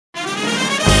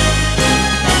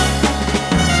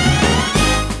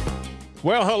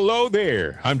Well, hello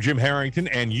there. I'm Jim Harrington,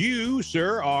 and you,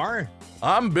 sir, are?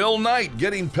 I'm Bill Knight,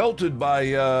 getting pelted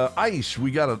by ice.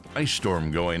 We got an ice storm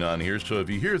going on here, so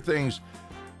if you hear things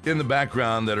in the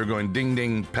background that are going ding,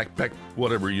 ding, peck, peck,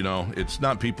 whatever, it's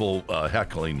not people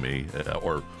heckling me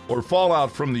or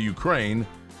fallout from the Ukraine.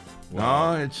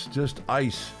 Wow. No, it's just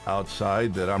ice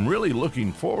outside that I'm really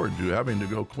looking forward to having to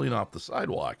go clean off the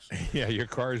sidewalks. Yeah, your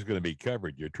car is going to be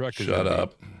covered. Your truck is Shut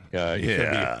up.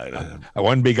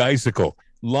 One big icicle.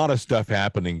 A lot of stuff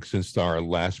happening since our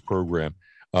last program.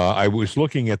 I was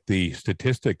looking at the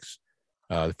statistics.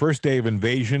 The first day of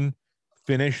invasion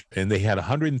finished, and they had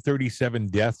 137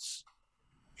 deaths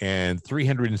and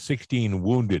 316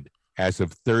 wounded as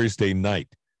of Thursday night.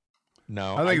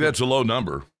 Now, I think that's a low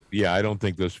number. Yeah, I don't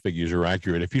think those figures are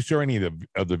accurate. If you saw any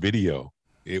of the video,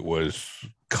 it was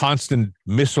constant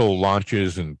missile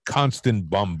launches and constant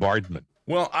bombardment.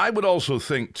 Well, I would also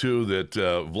think, too, that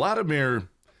Vladimir,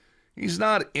 he's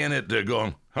not in it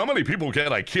going, how many people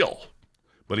can I kill?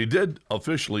 But he did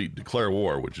officially declare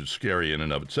war, which is scary in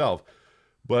and of itself.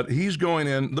 But he's going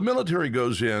in, the military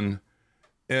goes in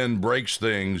and breaks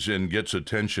things and gets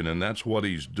attention, and that's what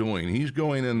he's doing. He's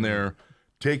going in there,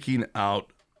 taking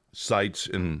out sites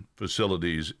and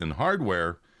facilities and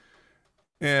hardware.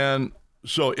 And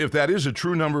so if that is a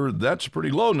true number, that's a pretty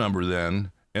low number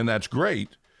then, and that's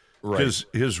great. Because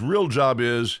his real job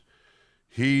is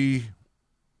he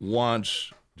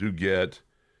wants to get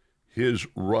his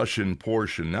Russian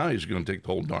portion. Now he's going to take the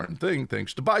whole darn thing,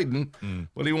 thanks to Biden,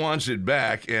 but he wants it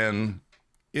back, and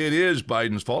it is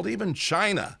Biden's fault. Even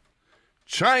China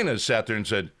sat there and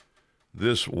said,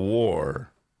 this war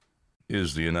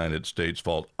is the United States'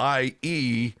 fault,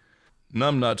 i.e.,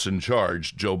 numbnuts in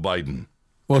charge, Joe Biden.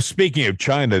 Well, speaking of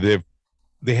China,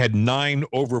 they had 9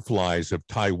 overflies of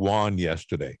Taiwan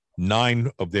yesterday.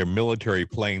 9 of their military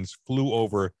planes flew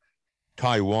over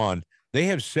Taiwan. They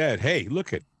have said, hey,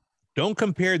 don't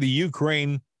compare the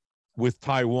Ukraine with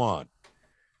Taiwan.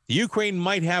 The Ukraine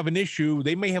might have an issue.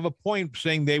 They may have a point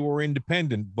saying they were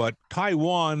independent, but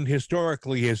Taiwan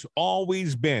historically has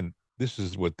always been, this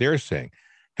is what they're saying,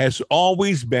 has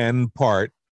always been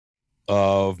part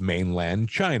of mainland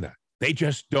China. They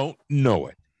just don't know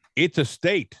it. It's a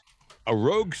state, a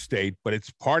rogue state, but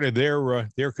it's part of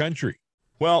their country.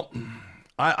 Well,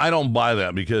 I don't buy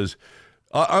that because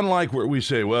unlike where we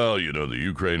say, well, the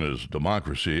Ukraine is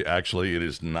democracy, actually it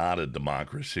is not a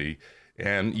democracy.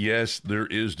 And yes, there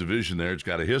is division there. It's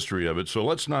got a history of it. So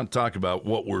let's not talk about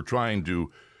what we're trying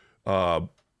to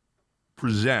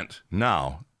present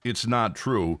now. It's not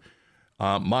true.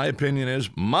 My opinion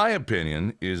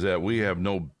is that we have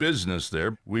no business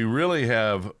there. We really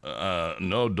have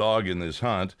no dog in this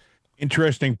hunt.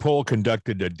 Interesting poll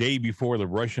conducted a day before the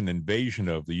Russian invasion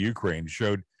of the Ukraine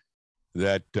showed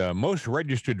that most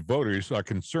registered voters are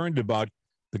concerned about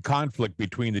the conflict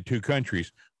between the two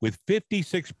countries, with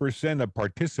 56% of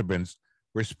participants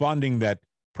responding that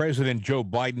President Joe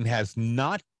Biden has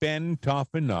not been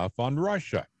tough enough on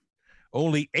Russia.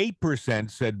 Only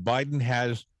 8% said Biden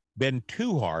has been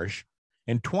too harsh,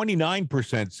 and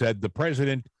 29% said the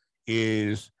president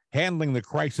is handling the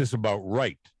crisis about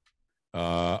right.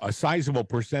 A sizable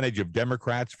percentage of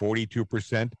Democrats,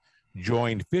 42%,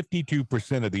 joined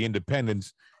 52% of the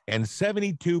independents and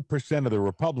 72% of the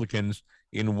Republicans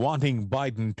in wanting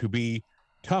Biden to be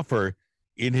tougher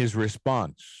in his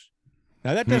response.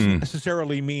 Now, that doesn't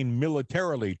necessarily mean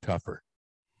militarily tougher.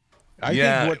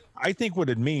 I think what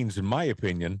it means, in my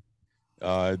opinion,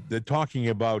 they're talking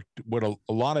about what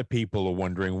a lot of people are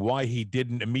wondering, why he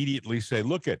didn't immediately say,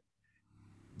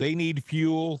 they need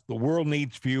fuel. The world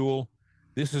needs fuel.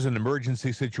 This is an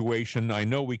emergency situation. I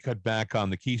know we cut back on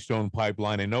the Keystone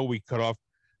Pipeline. I know we cut off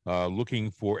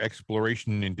looking for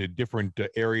exploration into different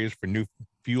areas for new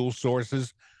fuel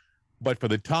sources. But for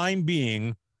the time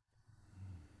being,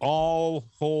 all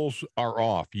holes are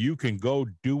off. You can go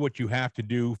do what you have to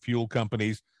do, fuel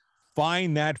companies.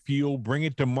 Find that fuel, bring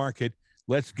it to market.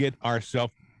 Let's get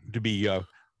ourselves to be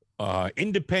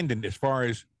independent as far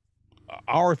as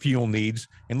our fuel needs.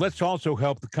 And let's also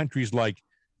help the countries like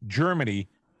Germany,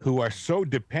 who are so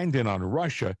dependent on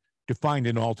Russia, to find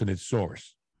an alternate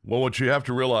source. Well, what you have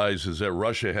to realize is that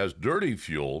Russia has dirty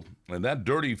fuel, and that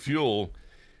dirty fuel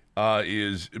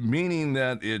is meaning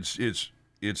that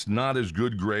it's not as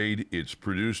good grade. It's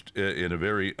produced in a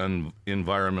very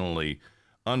environmentally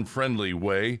unfriendly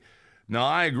way. Now,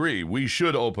 I agree. We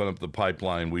should open up the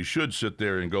pipeline. We should sit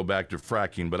there and go back to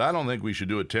fracking, but I don't think we should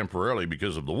do it temporarily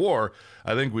because of the war.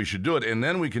 I think we should do it, and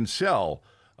then we can sell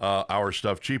our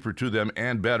stuff cheaper to them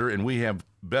and better, and we have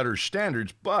better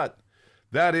standards. But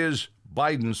that is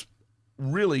Biden's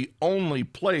really only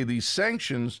play. These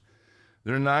sanctions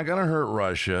They're not going to hurt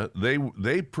Russia.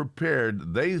 They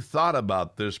prepared. They thought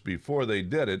about this before they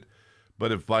did it.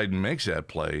 But if Biden makes that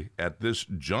play at this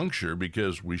juncture,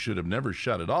 because we should have never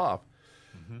shut it off,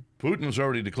 Putin's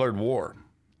already declared war.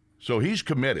 So he's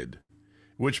committed,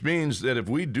 which means that if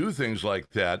we do things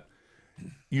like that,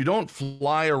 you don't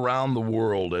fly around the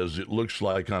world as it looks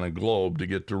like on a globe to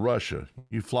get to Russia.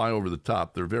 You fly over the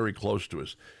top. They're very close to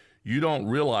us. You don't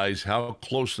realize how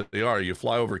close they are. You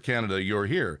fly over Canada, you're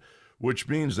here, which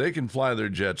means they can fly their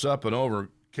jets up and over.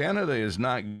 Canada is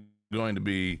not going to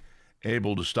be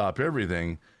able to stop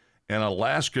everything, and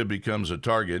Alaska becomes a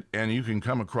target, and you can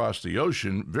come across the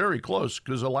ocean very close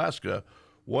because Alaska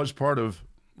was part of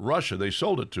Russia. They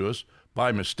sold it to us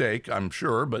by mistake, I'm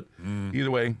sure, but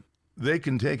either way, they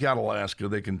can take out Alaska.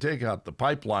 They can take out the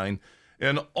pipeline.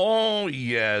 And, oh,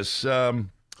 yes,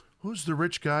 who's the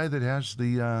rich guy that has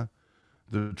the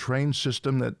train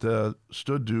system that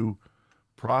stood to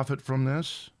profit from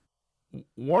this?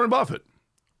 Warren Buffett.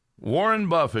 Warren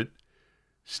Buffett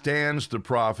stands to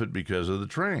profit because of the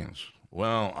trains.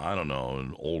 Well, I don't know,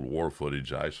 in old war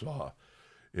footage I saw,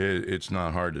 it's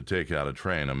not hard to take out a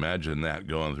train. Imagine that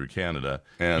going through Canada.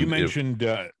 And you mentioned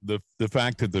the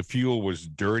fact that the fuel was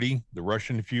dirty, the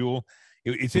Russian fuel.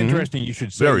 It's interesting you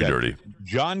should say very that. Dirty.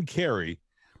 John Kerry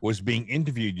was being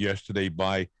interviewed yesterday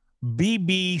by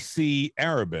BBC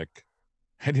Arabic.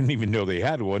 I didn't even know they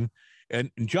had one. And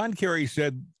John Kerry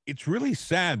said it's really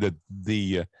sad that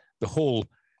the whole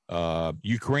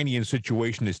Ukrainian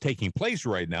situation is taking place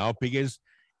right now because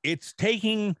it's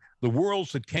taking the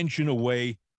world's attention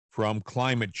away from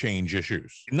climate change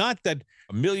issues. Not that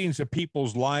millions of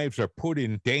people's lives are put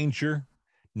in danger,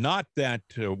 not that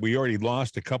we already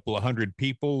lost a couple of hundred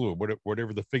people or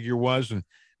whatever the figure was, and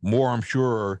more, I'm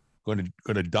sure, are going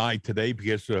to die today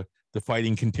because the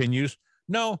fighting continues.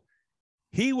 No,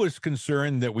 he was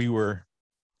concerned that we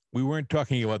weren't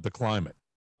talking about the climate.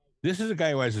 This is a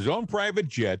guy who has his own private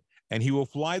jet, and he will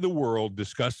fly the world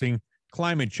discussing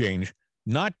climate change,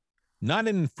 not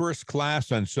in first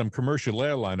class on some commercial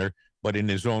airliner, but in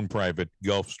his own private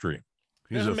Gulfstream.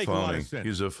 He's a phony.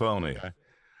 He's a phony. Okay.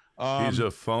 He's a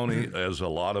phony, as a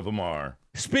lot of them are.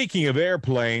 Speaking of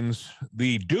airplanes,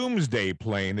 the Doomsday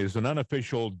plane is an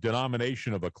unofficial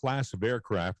denomination of a class of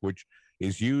aircraft which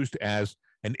is used as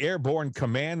an airborne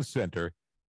command center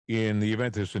in the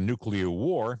event there's a nuclear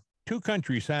war. Two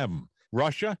countries have them.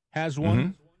 Russia has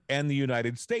one, and the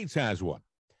United States has one.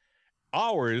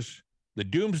 Ours, the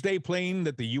Doomsday plane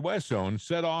that the U.S. owns,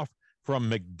 set off from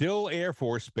MacDill Air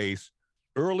Force Base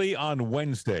early on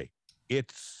Wednesday.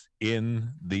 It's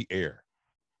in the air,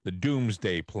 the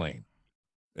Doomsday plane.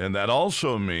 And that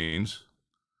also means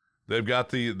they got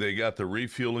the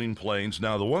refueling planes.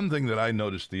 Now, the one thing that I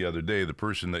noticed the other day, the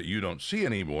person that you don't see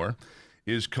anymore,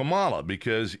 is Kamala,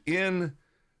 because in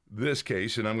this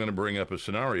case, and I'm going to bring up a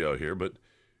scenario here, but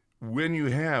when you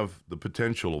have the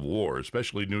potential of war,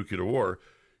 especially nuclear war,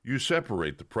 you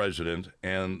separate the president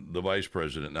and the vice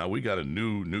president. Now, we got a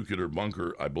new nuclear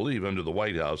bunker, I believe, under the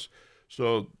White House,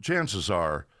 so chances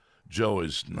are Joe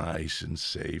is nice and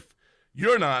safe.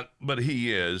 You're not, but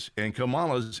he is, and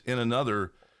Kamala's in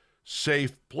another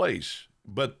safe place.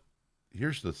 But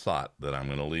here's the thought that I'm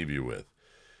going to leave you with.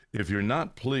 If you're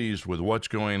not pleased with what's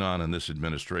going on in this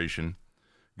administration,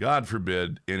 God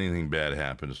forbid anything bad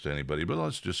happens to anybody, but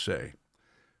let's just say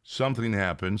something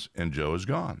happens and Joe is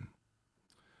gone.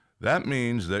 That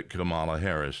means that Kamala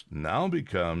Harris now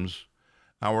becomes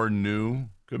our new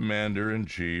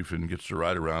commander-in-chief and gets to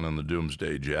ride around in the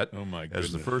Doomsday Jet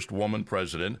as the first woman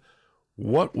president.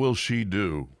 What will she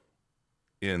do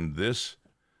in this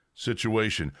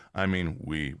situation? I mean,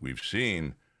 we've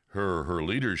seen her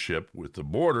leadership with the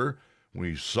border.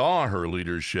 We saw her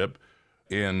leadership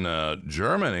in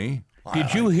Germany.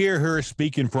 Did you hear her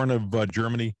speak in front of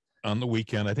Germany on the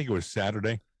weekend? I think it was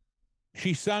Saturday.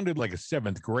 She sounded like a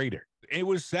seventh grader. It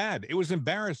was sad. It was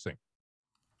embarrassing.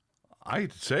 I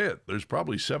hate to say it. There's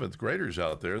probably seventh graders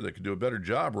out there that could do a better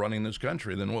job running this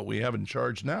country than what we have in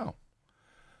charge now.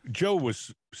 Joe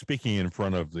was speaking in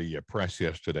front of the press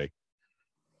yesterday,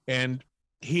 and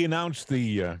he announced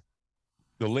the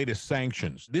latest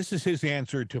sanctions. This is his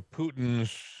answer to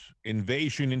Putin's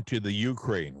invasion into the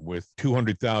Ukraine with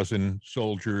 200,000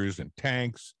 soldiers and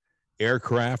tanks,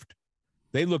 aircraft.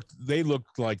 They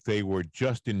looked like they were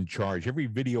just in charge. Every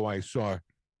video I saw,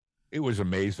 it was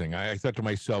amazing. I thought to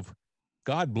myself,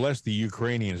 God bless the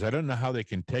Ukrainians. I don't know how they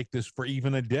can take this for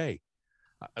even a day.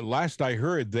 Last I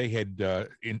heard, they had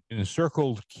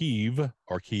encircled Kiev.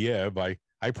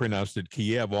 I pronounced it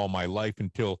Kiev all my life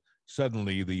until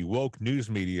suddenly the woke news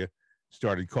media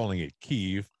started calling it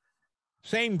Kiev.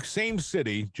 Same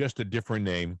city, just a different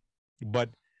name. But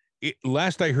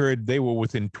Last I heard, they were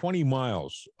within 20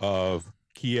 miles of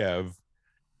Kiev,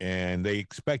 and they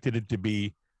expected it to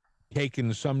be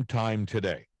taken sometime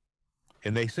today.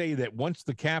 And they say that once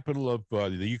the capital of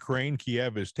the Ukraine,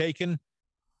 Kiev, is taken,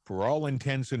 for all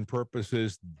intents and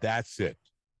purposes, that's it.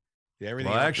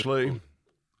 Everything well, actually,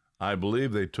 I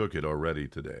believe they took it already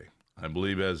today. I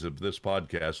believe as of this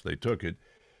podcast, they took it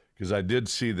because I did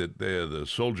see that the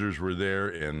soldiers were there,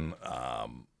 and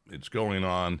it's going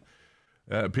on.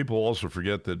 People also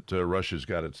forget that Russia's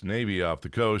got its Navy off the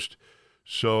coast.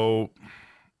 So,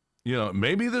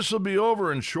 maybe this will be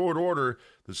over in short order.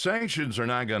 The sanctions are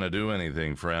not going to do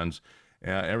anything, friends.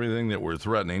 Everything that we're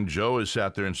threatening, Joe has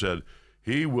sat there and said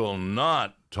he will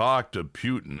not talk to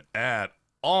Putin at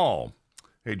all.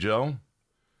 Hey, Joe,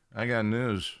 I got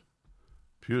news.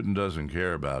 Putin doesn't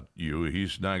care about you.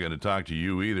 He's not going to talk to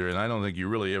you either, and I don't think you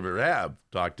really ever have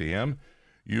talked to him.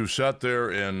 You sat there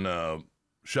and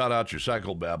shout out your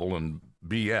psychobabble and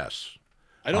BS.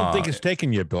 I don't think it's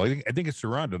taken yet, Bill. I think it's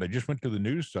surrounded. I just went to the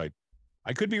news site.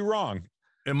 I could be wrong.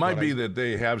 It might be that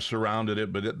they have surrounded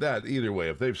it, but that either way,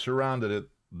 if they've surrounded it,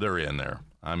 they're in there.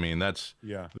 I mean,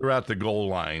 they're at the goal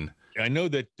line. I know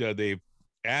that they've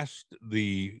asked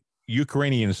the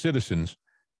Ukrainian citizens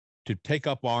to take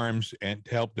up arms and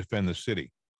to help defend the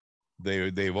city.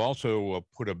 They've also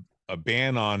put a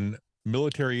ban on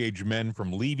military-age men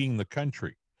from leaving the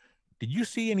country. Did you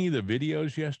see any of the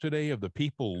videos yesterday of the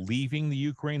people leaving the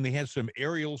Ukraine? They had some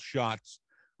aerial shots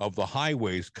of the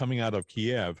highways coming out of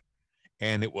Kiev,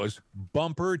 and it was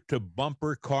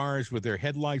bumper-to-bumper cars with their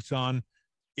headlights on.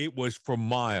 It was for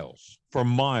miles.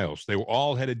 They were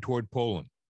all headed toward Poland.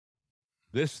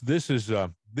 These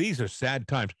are sad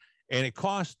times, and it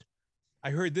cost. I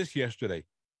heard this yesterday.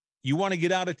 You want to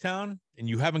get out of town and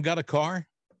you haven't got a car?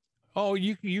 Oh,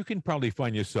 you can probably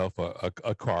find yourself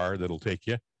a car that'll take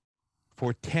you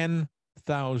for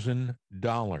 $10,000.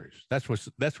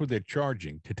 That's what they're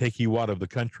charging to take you out of the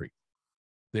country.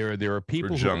 There are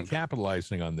people who are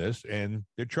capitalizing on this, and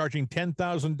they're charging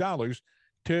 $10,000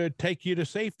 to take you to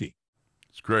safety.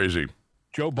 It's crazy.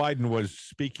 Joe Biden was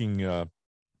speaking,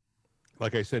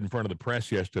 like I said, in front of the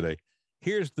press yesterday.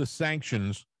 Here's the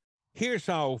sanctions. Here's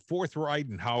how forthright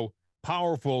and how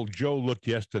powerful Joe looked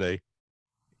yesterday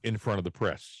in front of the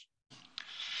press.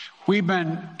 We've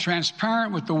been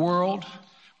transparent with the world.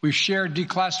 We've shared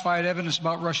declassified evidence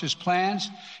about Russia's plans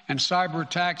and cyber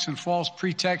attacks and false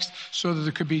pretexts so that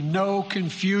there could be no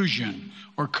confusion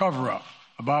or cover-up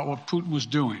about what Putin was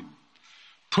doing.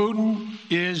 Putin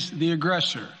is the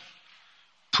aggressor.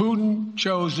 Putin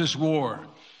chose this war,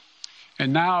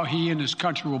 and now he and his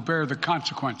country will bear the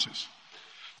consequences.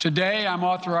 Today, I'm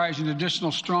authorizing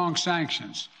additional strong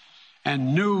sanctions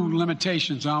and new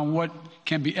limitations on what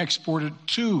can be exported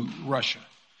to Russia.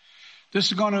 This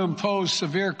is going to impose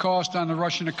severe cost on the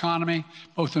Russian economy,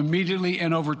 both immediately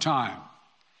and over time.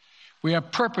 We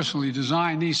have purposely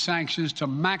designed these sanctions to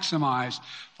maximize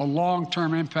the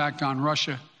long-term impact on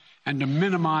Russia and to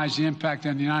minimize the impact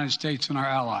on the United States and our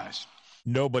allies.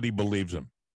 Nobody believes him.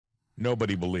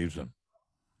 Nobody believes him.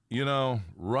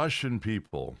 Russian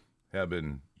people have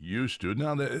been used to it.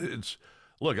 Now,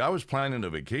 look, I was planning a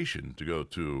vacation to go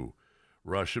to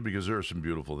Russia because there are some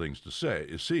beautiful things to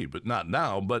see, but not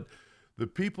now. But the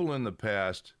people in the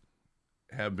past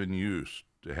have been used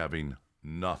to having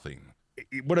nothing.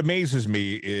 What amazes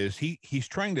me is he's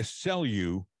trying to sell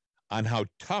you on how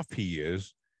tough he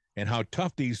is and how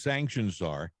tough these sanctions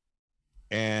are.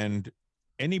 And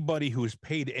anybody who has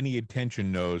paid any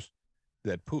attention knows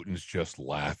that Putin's just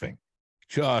laughing,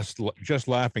 just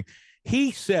laughing.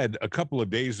 He said a couple of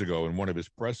days ago in one of his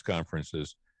press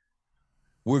conferences,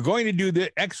 we're going to do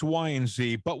the X, Y, and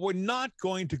Z, but we're not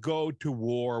going to go to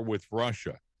war with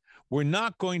Russia. We're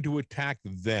not going to attack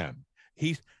them.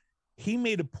 He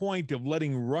made a point of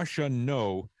letting Russia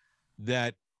know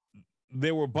that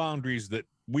there were boundaries that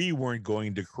we weren't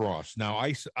going to cross. Now,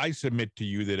 I submit to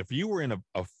you that if you were in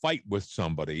a fight with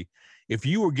somebody, if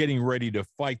you were getting ready to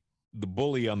fight the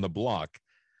bully on the block,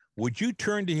 would you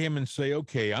turn to him and say,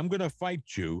 okay, I'm going to fight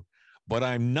you, but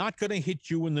I'm not going to hit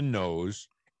you in the nose,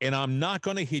 and I'm not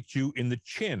going to hit you in the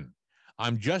chin.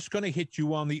 I'm just going to hit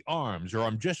you on the arms, or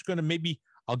I'm just going to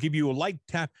I'll give you a light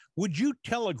tap. Would you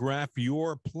telegraph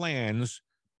your plans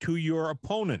to your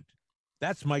opponent?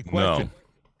 That's my question. No.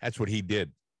 That's what he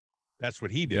did.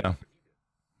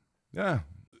 Yeah.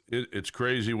 It's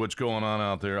crazy what's going on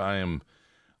out there. I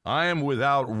am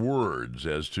without words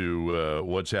as to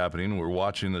what's happening. We're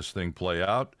watching this thing play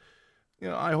out.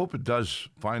 I hope it does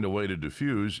find a way to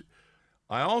diffuse.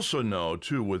 I also know,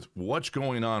 too, with what's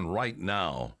going on right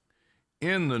now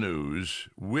in the news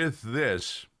with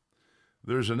this,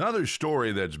 there's another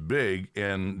story that's big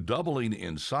and doubling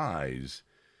in size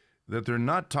that they're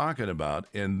not talking about,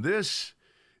 and this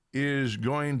is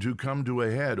going to come to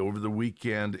a head over the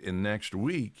weekend and next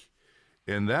week,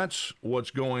 and that's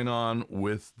what's going on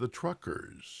with the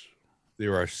truckers.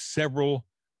 There are several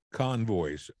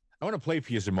convoys. I want to play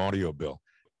for you some audio, Bill.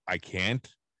 I can't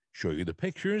show you the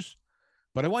pictures,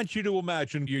 but I want you to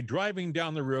imagine you're driving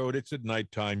down the road. It's at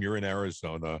nighttime. You're in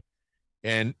Arizona,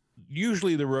 and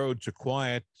usually the roads are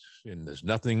quiet and there's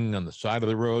nothing on the side of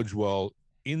the roads. Well,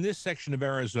 in this section of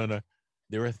Arizona,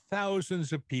 there are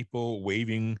thousands of people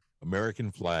waving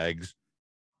American flags,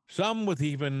 some with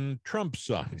even Trump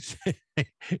signs.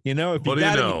 You know,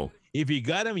 if you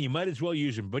got them, you might as well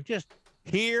use them. But just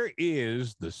here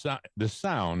is the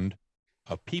sound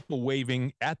of people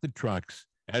waving at the trucks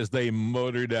as they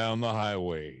motor down the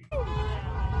highway.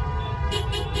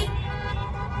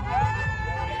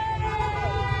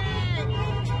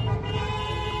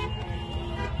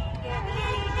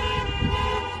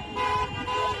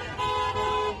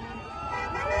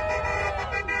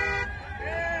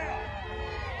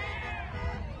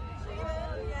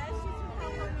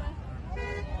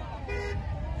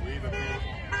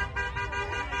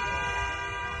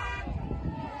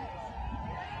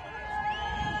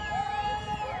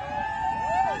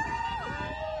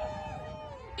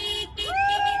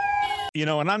 You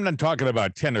know, and I'm not talking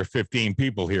about 10 or 15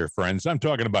 people here, friends. I'm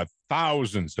talking about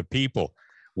thousands of people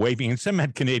waving, and some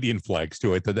had Canadian flags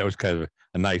too. I thought that was kind of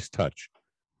a nice touch.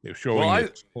 They're showing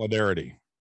solidarity.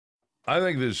 I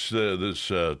think this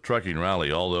trucking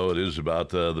rally, although it is about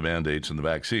the mandates and the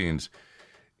vaccines,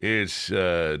 it's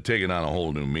taken on a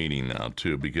whole new meaning now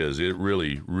too, because it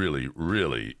really, really,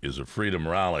 really is a freedom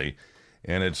rally,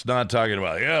 and it's not talking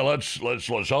about let's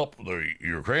help the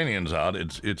Ukrainians out.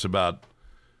 It's about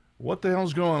what the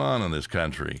hell's going on in this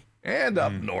country and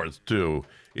up north too.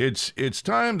 It's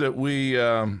time that we.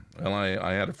 I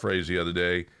had a phrase the other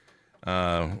day.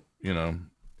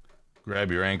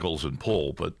 Grab your ankles and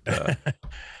pull, but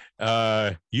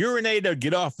urinate or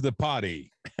get off the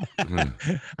potty. I'm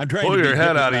trying pull to your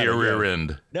head out of your rear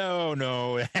end.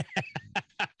 No.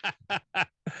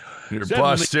 Your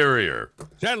posterior.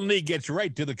 Suddenly gets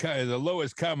right to the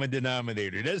lowest common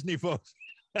denominator, doesn't he, folks?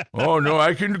 Oh no,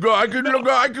 I can go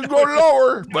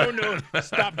lower. No,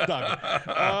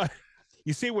 stop.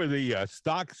 You see where the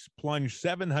stocks plunged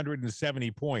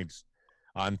 770 points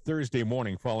on Thursday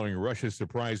morning following Russia's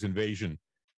surprise invasion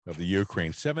of the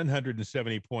Ukraine.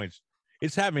 770 points.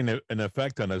 It's having an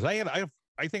effect on us. I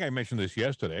think I mentioned this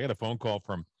yesterday. I had a phone call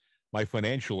from my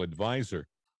financial advisor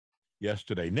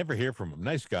yesterday. Never hear from him.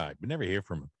 Nice guy, but never hear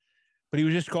from him. But he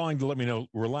was just calling to let me know,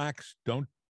 relax, don't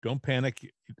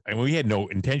panic. I mean, we had no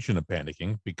intention of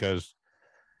panicking because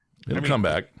it'll come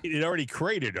back. It already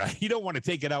created. You don't want to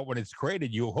take it out when it's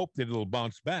created. You hope that it'll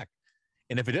bounce back.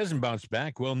 And if it doesn't bounce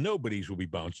back, well, nobody's will be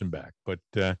bouncing back. But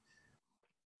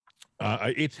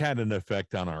it's had an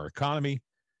effect on our economy.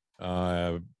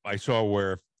 I saw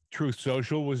where Truth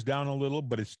Social was down a little,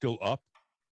 but it's still up.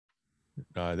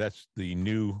 That's the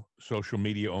new social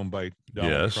media owned by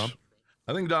Donald Trump.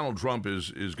 I think Donald Trump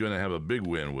is going to have a big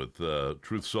win with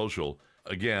Truth Social.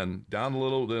 Again, down a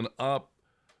little, then up.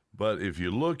 But if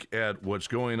you look at what's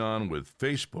going on with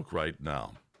Facebook right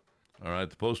now, all right,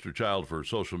 the poster child for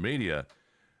social media,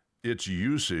 its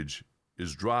usage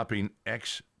is dropping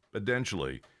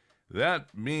exponentially. That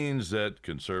means that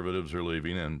conservatives are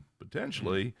leaving and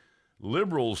potentially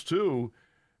liberals too.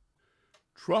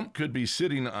 Trump could be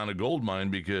sitting on a gold mine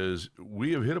because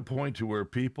we have hit a point to where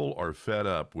people are fed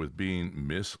up with being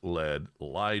misled,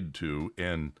 lied to,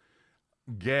 and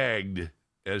gagged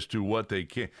as to what they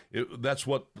can. That's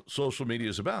what social media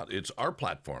is about. It's our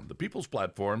platform, the people's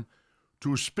platform,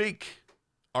 to speak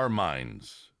our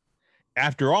minds.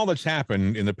 After all that's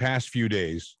happened in the past few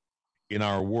days in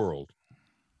our world,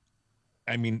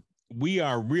 I mean, we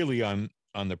are really on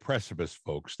the precipice,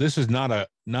 folks. This is not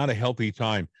a healthy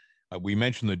time. We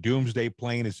mentioned the doomsday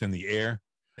plane is in the air.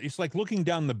 It's like looking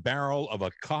down the barrel of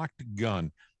a cocked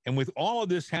gun. And with all of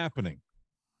this happening,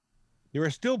 there are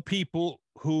still people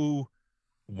who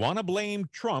want to blame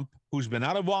Trump, who's been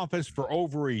out of office for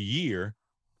over a year.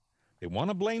 They want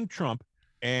to blame Trump.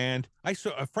 And I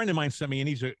saw a friend of mine sent me,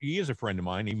 and he is a friend of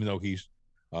mine, even though he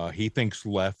thinks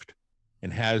left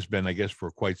and has been, I guess, for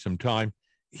quite some time.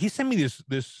 He sent me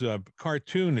this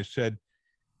cartoon that said,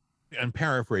 I'm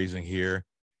paraphrasing here,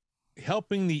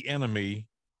 helping the enemy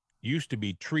used to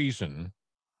be treason.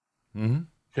 Mm-hmm.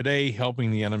 Today,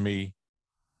 helping the enemy,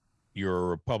 you're a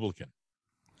Republican.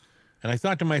 And I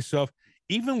thought to myself,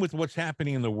 even with what's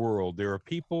happening in the world, there are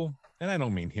people, and I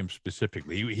don't mean him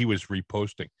specifically, he was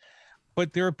reposting.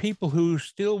 But there are people who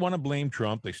still want to blame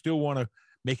Trump. They still want to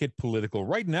make it political.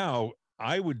 Right now,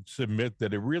 I would submit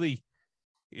that it really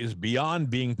is beyond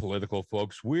being political,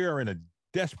 folks. We are in a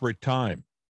desperate time.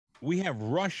 We have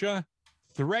Russia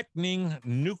threatening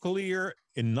nuclear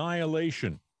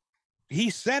annihilation. He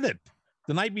said it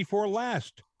the night before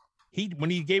last. When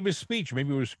he gave his speech,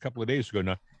 maybe it was a couple of days ago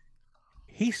now,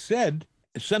 he said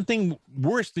something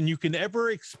worse than you can ever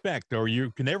expect or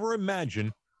you can ever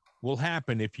imagine will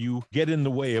happen if you get in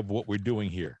the way of what we're doing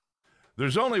here.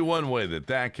 There's only one way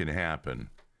that can happen,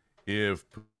 if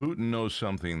Putin knows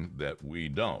something that we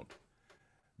don't.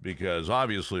 Because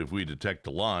obviously if we detect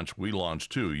a launch, we launch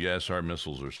too. Yes, our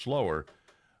missiles are slower,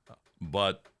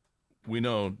 but we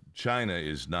know China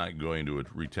is not going to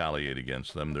retaliate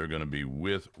against them. They're going to be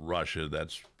with Russia.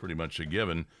 That's pretty much a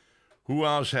given. Who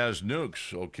else has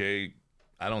nukes? Okay,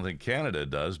 I don't think Canada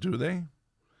does, do they?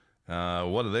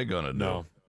 What are they going to do? No.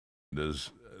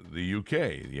 Does the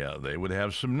UK? Yeah, they would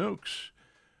have some nukes.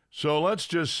 So let's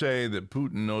just say that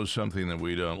Putin knows something that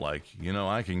we don't like.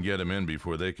 I can get them in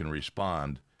before they can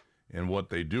respond. And what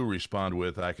they do respond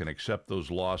with, I can accept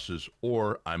those losses,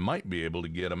 or I might be able to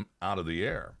get them out of the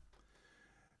air.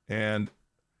 And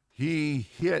he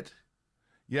hit.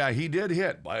 Yeah, he did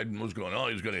hit. Biden was going,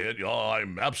 he's going to hit.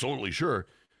 I'm absolutely sure.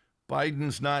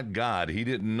 Biden's not God. He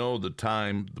didn't know the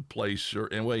time, the place,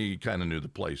 he kind of knew the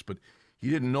place, but he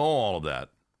didn't know all of that.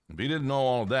 If he didn't know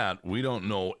all of that, we don't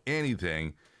know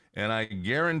anything. And I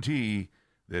guarantee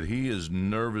that he is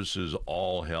nervous as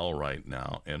all hell right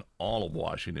now, and all of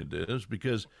Washington is,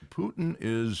 because Putin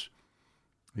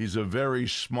he's a very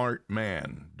smart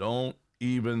man. Don't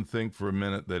even think for a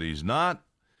minute that he's not.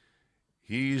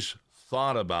 He's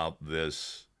thought about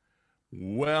this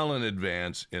well in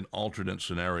advance in alternate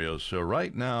scenarios. So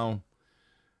right now,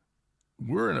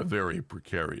 we're in a very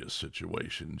precarious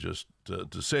situation, just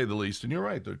to say the least. And you're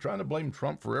right. They're trying to blame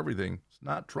Trump for everything. It's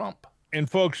not Trump. And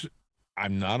folks,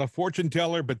 I'm not a fortune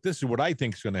teller, but this is what I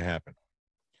think is going to happen.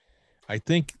 I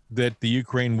think that the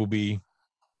Ukraine will be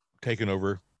taken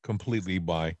over completely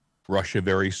by Russia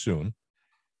very soon.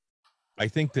 I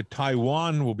think that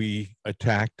Taiwan will be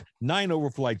attacked. 9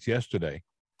 overflights yesterday.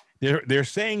 They're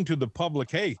saying to the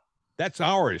public, hey, that's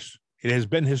ours. It has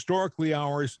been historically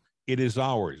ours. It is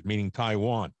ours, meaning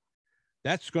Taiwan.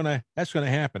 That's gonna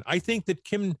happen. I think that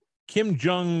Kim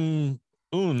Jong-un,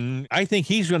 I think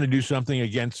he's going to do something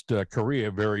against Korea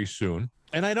very soon.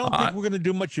 And I don't think we're going to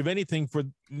do much of anything for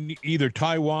either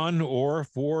Taiwan or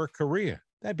for Korea.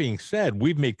 That being said,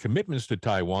 we've made commitments to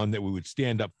Taiwan that we would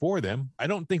stand up for them. I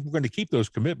don't think we're going to keep those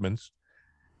commitments.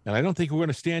 And I don't think we're going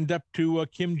to stand up to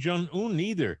Kim Jong-un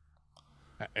either.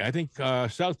 I think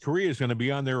South Korea is going to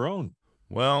be on their own.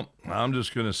 Well, I'm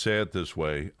just going to say it this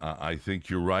way. I think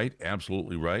you're right,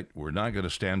 absolutely right. We're not going to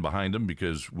stand behind them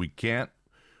because we can't.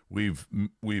 We've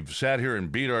sat here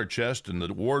and beat our chest in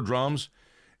the war drums,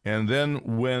 and then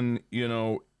when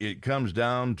it comes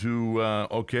down to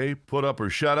okay, put up or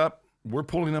shut up, we're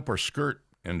pulling up our skirt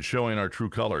and showing our true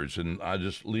colors, and I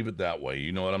just leave it that way.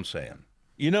 You know what I'm saying?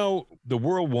 The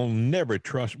world will never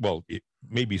trust. Well,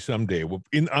 maybe someday.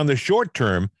 On the short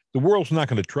term, the world's not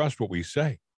going to trust what we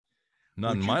say.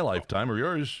 Not in my lifetime or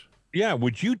yours. Yeah.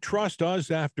 Would you trust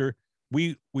us after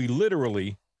we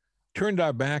literally turned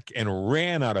our back and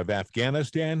ran out of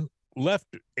Afghanistan, left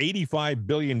 $85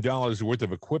 billion worth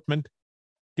of equipment?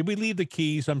 Did we leave the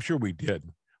keys? I'm sure we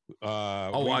did.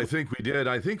 I think we did.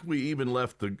 I think we even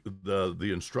left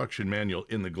the instruction manual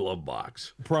in the glove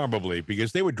box. Probably,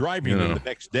 because they were driving them the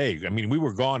next day. I mean, we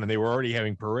were gone and they were already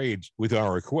having parades with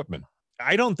our equipment.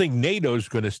 I don't think NATO's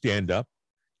going to stand up.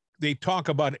 They talk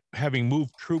about having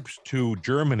moved troops to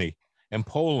Germany and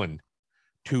Poland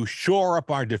to shore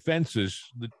up our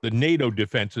defenses, the NATO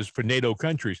defenses for NATO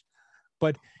countries.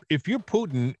 But if you're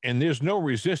Putin and there's no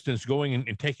resistance going in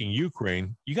and taking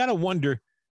Ukraine, you got to wonder,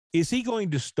 is he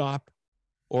going to stop,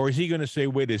 or is he going to say,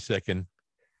 wait a second,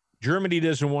 Germany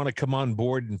doesn't want to come on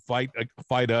board and fight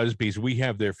us because we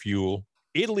have their fuel.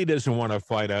 Italy doesn't want to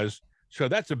fight us. So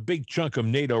that's a big chunk of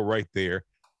NATO right there.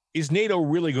 Is NATO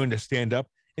really going to stand up?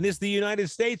 And is the United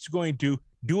States going to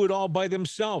do it all by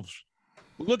themselves?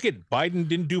 Look at Biden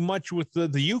didn't do much with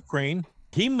the Ukraine.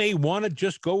 He may want to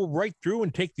just go right through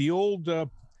and take the old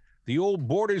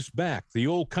borders back, the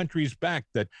old countries back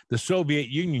that the Soviet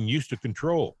Union used to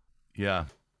control. Yeah,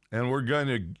 and we're going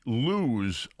to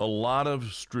lose a lot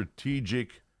of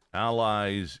strategic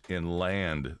allies in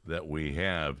land that we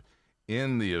have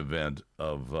in the event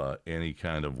of any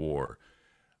kind of war.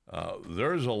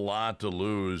 There's a lot to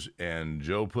lose, and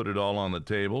Joe put it all on the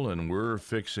table, and we're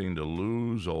fixing to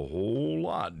lose a whole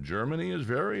lot. Germany is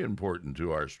very important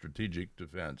to our strategic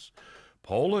defense.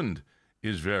 Poland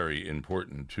is very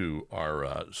important to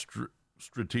our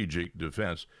strategic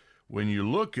defense. When you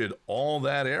look at all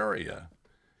that area,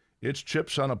 it's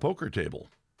chips on a poker table,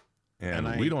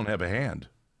 and we don't have a hand.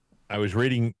 I was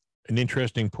reading an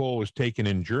interesting poll was taken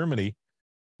in Germany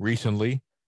recently.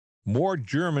 More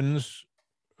Germans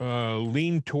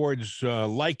lean towards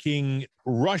liking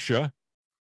Russia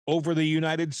over the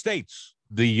United States.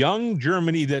 The young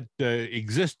Germany that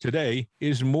exists today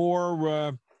is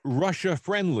more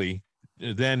Russia-friendly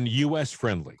than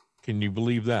U.S.-friendly. Can you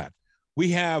believe that?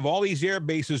 We have all these air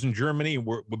bases in Germany.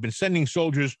 We've been sending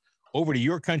soldiers over to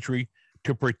your country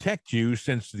to protect you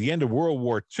since the end of World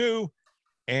War II.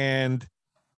 And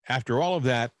after all of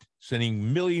that,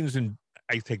 sending millions and,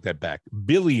 I take that back,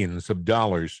 billions of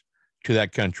dollars to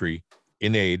that country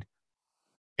in aid.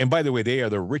 And by the way, they are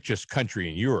the richest country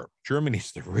in Europe.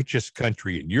 Germany's the richest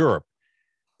country in Europe.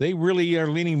 They really are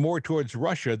leaning more towards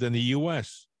Russia than the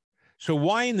U.S. So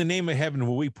why in the name of heaven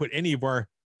will we put any of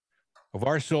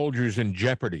our soldiers in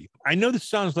jeopardy? I know this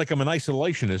sounds like I'm an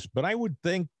isolationist, but I would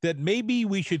think that maybe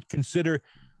we should consider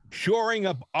shoring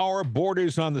up our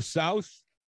borders on the south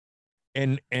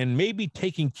and maybe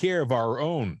taking care of our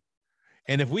own.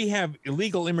 And if we have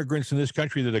illegal immigrants in this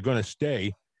country that are going to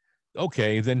stay,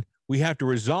 okay, then we have to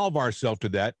resolve ourselves to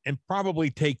that and probably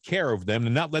take care of them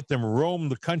and not let them roam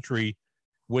the country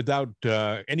without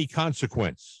any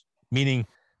consequence. Meaning,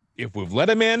 if we've let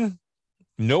them in,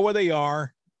 know where they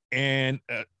are, and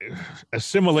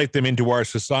assimilate them into our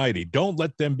society. Don't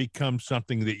let them become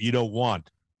something that you don't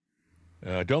want.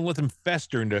 Don't let them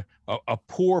fester into a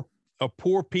poor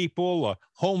people,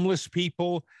 homeless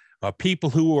people, people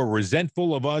who are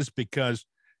resentful of us because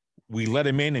we let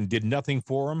them in and did nothing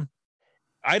for them.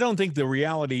 I don't think the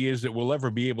reality is that we'll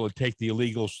ever be able to take the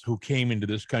illegals who came into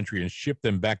this country and ship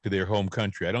them back to their home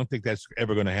country. I don't think that's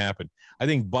ever going to happen. I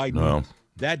think Biden,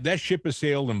 that ship has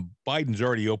sailed and Biden's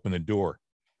already opened the door.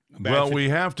 Well, we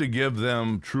have to give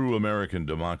them true American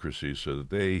democracy so that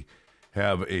they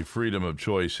have a freedom of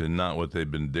choice and not what they've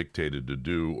been dictated to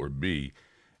do or be.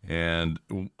 And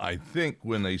I think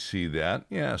when they see that,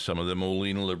 yeah, some of them will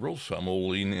lean liberal, some will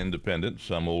lean independent,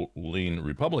 some will lean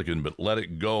Republican, but let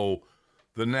it go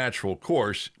the natural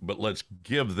course, but let's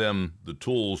give them the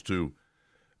tools to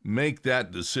make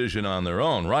that decision on their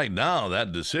own. Right now,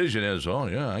 that decision is, oh,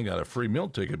 yeah, I got a free meal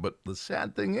ticket. But the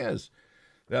sad thing is,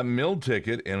 that meal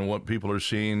ticket and what people are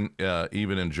seeing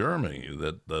even in Germany,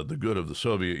 that the good of the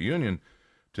Soviet Union,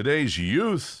 today's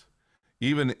youth,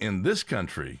 even in this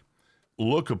country,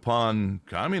 look upon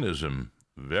communism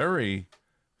very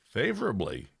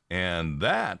favorably. And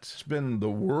that's been the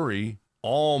worry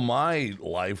all my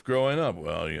life growing up.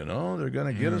 Well, you know, they're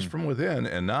going to get us from within.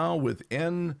 And now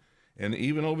within and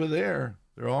even over there,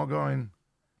 they're all going,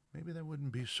 maybe that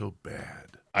wouldn't be so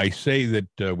bad. I say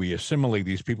that we assimilate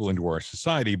these people into our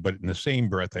society, but in the same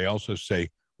breath, I also say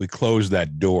we close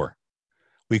that door.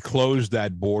 We close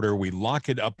that border. We lock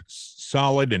it up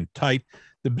solid and tight.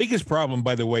 The biggest problem,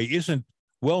 by the way, isn't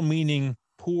well-meaning,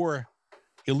 poor,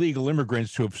 illegal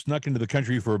immigrants who have snuck into the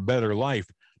country for a better life.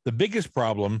 The biggest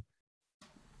problem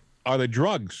are the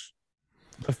drugs,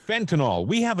 the fentanyl.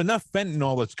 We have enough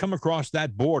fentanyl that's come across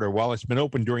that border while it's been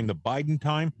open during the Biden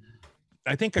time.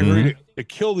 I think I heard it to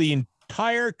kill the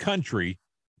entire country,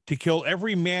 to kill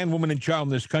every man, woman, and child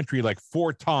in this country like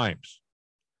 4 times.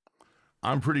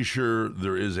 I'm pretty sure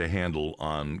there is a handle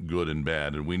on good and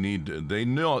bad, and we need to, they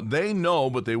know,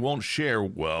 but they won't share.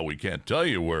 Well, we can't tell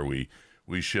you where we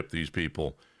ship these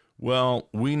people. Well,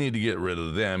 we need to get rid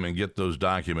of them and get those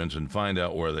documents and find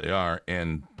out where they are.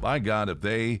 And by God, if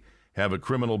they have a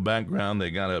criminal background,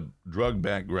 they got a drug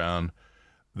background,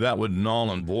 that would null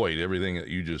and void everything that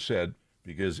you just said.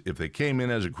 Because if they came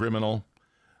in as a criminal,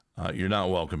 you're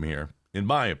not welcome here, in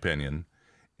my opinion.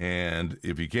 And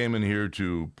if you came in here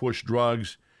to push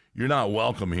drugs, you're not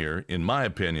welcome here, in my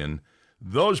opinion.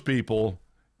 Those people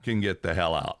can get the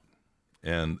hell out.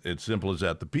 And it's simple as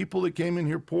that. The people that came in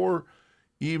here poor,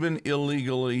 even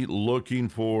illegally looking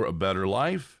for a better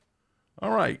life,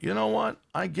 all right, you know what?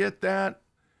 I get that.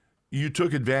 You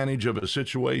took advantage of a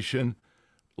situation.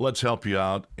 Let's help you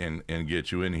out and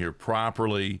get you in here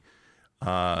properly.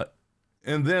 And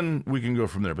then we can go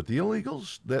from there. But the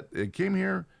illegals that came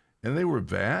here and they were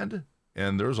bad,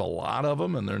 and there's a lot of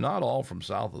them, and they're not all from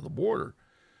south of the border.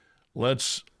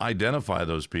 Let's identify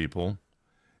those people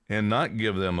and not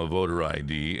give them a voter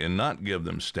ID and not give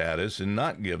them status and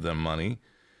not give them money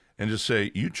and just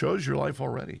say, you chose your life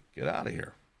already. Get out of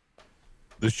here.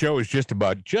 The show is just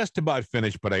about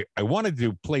finished, but I wanted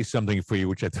to play something for you,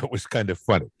 which I thought was kind of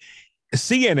funny.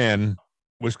 CNN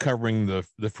was covering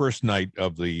the first night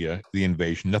of the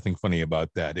invasion. Nothing funny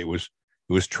about that. It was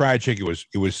It was tragic.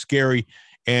 It was scary.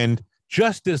 And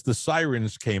just as the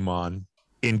sirens came on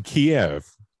in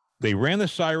Kiev, they ran the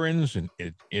sirens in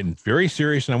very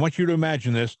serious. And I want you to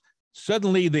imagine this.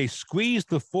 Suddenly, they squeezed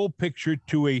the full picture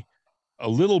to a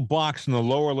little box in the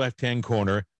lower left-hand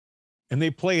corner, and they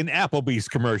play an Applebee's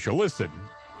commercial. Listen.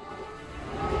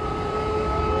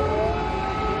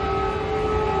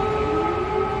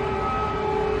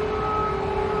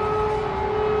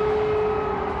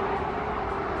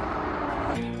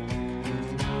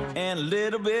 And a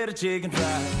little bit of chicken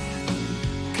fried.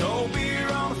 Cold beer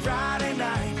on a Friday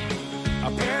night.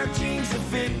 A pair of jeans that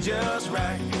fit just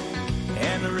right.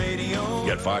 And the radio.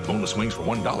 Get 5 boneless wings for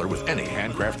 $1 with any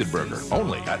handcrafted burger.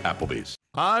 Only at Applebee's.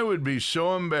 I would be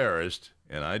so embarrassed,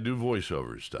 and I do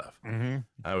voiceover stuff. Mm-hmm.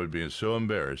 I would be so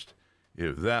embarrassed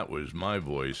if that was my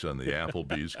voice on the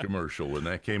Applebee's commercial when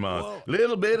that came out. Whoa.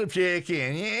 Little bit of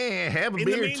chicken, yeah, have a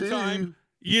beer too.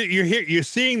 You're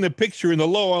seeing the picture in the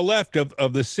lower left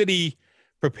of the city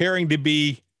preparing to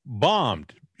be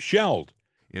bombed, shelled.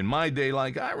 In my day,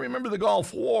 like I remember the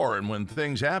Gulf War, and when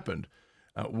things happened,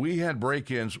 we had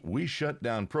break-ins, we shut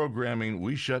down programming,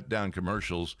 we shut down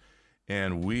commercials,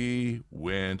 and we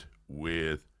went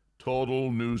with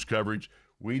total news coverage.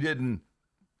 We didn't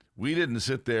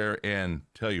sit there and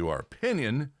tell you our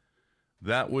opinion.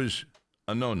 That was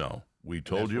a no-no. We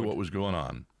told you what was going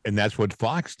on. And that's what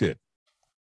Fox did.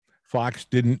 I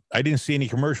didn't see any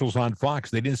commercials on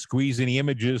Fox. They didn't squeeze any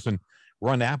images and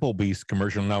run Applebee's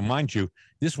commercial. Now, mind you,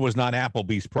 this was not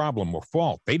Applebee's problem or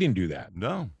fault. They didn't do that.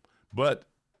 No, but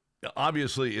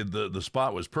obviously the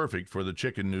spot was perfect for the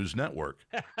Chicken News Network.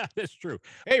 That's true.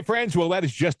 Hey, friends, well, that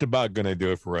is just about going to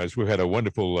do it for us. We've had a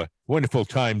wonderful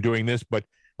time doing this, but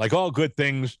like all good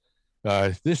things,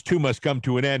 this too must come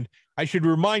to an end. I should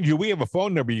remind you, we have a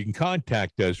phone number you can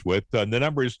contact us with. The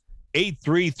number is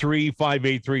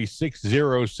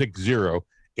 833-583-6060,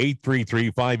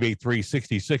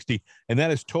 833-583-6060, and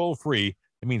that is toll free.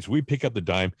 It means we pick up the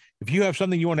dime. If you have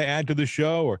something you want to add to the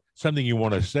show or something you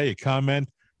want to say, a comment,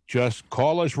 just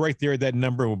call us right there at that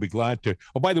number, and we'll be glad to.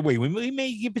 Oh, by the way, we may,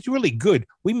 if it's really good,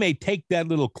 we may take that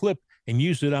little clip and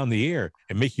use it on the air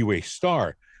and make you a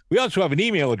star. We also have an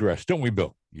email address, don't we,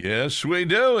 Bill? Yes, we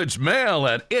do. It's mail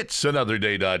at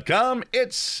itsanotherday.com.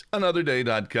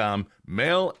 Itsanotherday.com.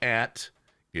 Mail at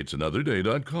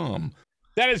itsanotherday.com.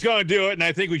 That is going to do it, and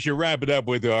I think we should wrap it up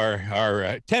with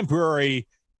our temporary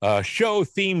show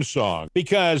theme song,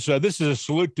 because this is a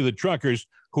salute to the truckers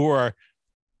who are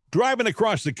driving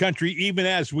across the country even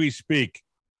as we speak.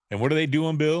 And what are they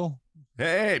doing, Bill?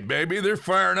 Hey, baby, they're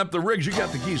firing up the rigs. You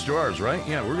got the keys to ours, right?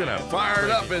 Yeah, we're going to fire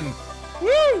it up and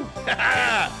woo!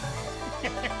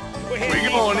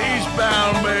 We're going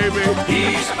eastbound, baby.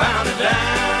 Eastbound and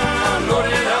down,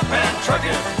 loaded up and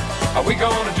trucking. Are we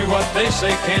gonna do what they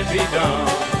say can't be done?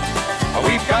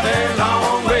 We've got a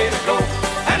long way to go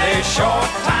and a short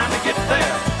time to get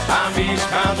there. I'm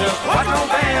eastbound, just watch no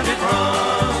bandit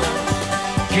run.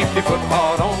 Keep your foot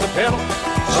hard on the pedal,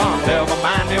 son, never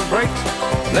mind them brakes.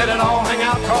 Let it all hang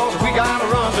out, cause we got a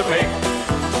run to make.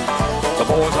 The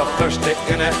boys are thirsty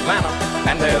in Atlanta,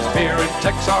 and there's beer in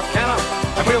Texarkana,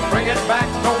 and we'll bring it back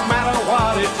no matter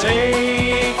what it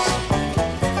takes.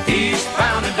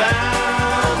 Eastbound and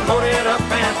down, loaded up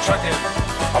and trucking.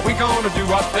 Are we gonna do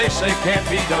what they say can't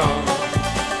be done?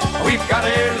 We've got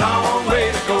a long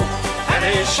way to go and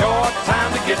a short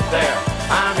time to get there.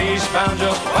 I'm eastbound,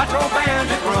 just watch old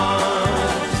bandit run.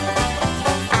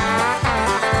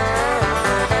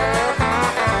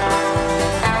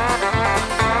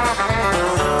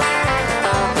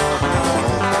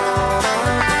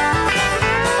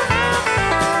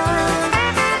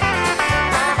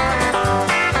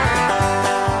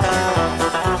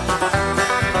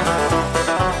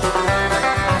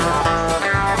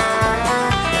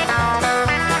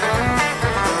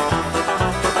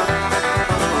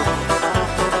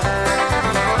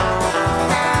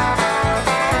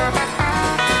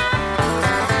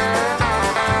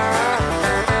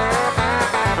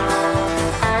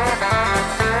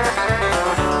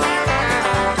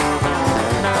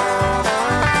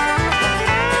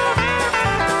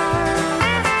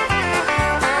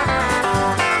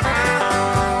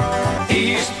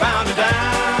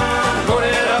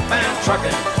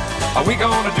 Are we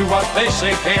gonna do what they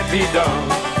say can't be done?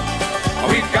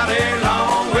 We've got a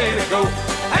long way to go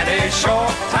and a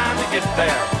short time to get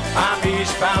there. I'm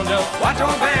eastbound, just watch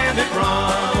old bandit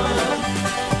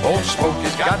run. Old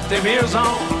Smokey's got them ears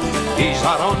on, he's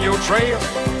hot on your trail.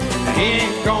 He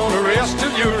ain't gonna rest till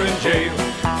you're in jail.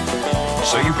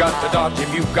 So you got to dodge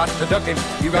him, you got to duck him,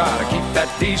 you gotta keep that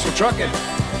diesel trucking.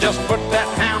 Just put that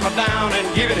hammer down and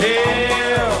give it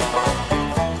hell.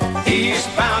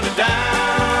 Eastbound and down,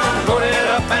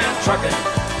 trucking.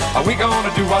 Are we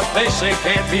gonna do what they say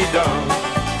can't be done?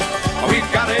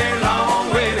 We've got a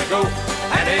long way to go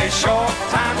and a short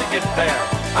time to get there.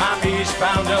 I'm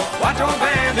eastbound up, watch old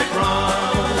bandit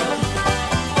run.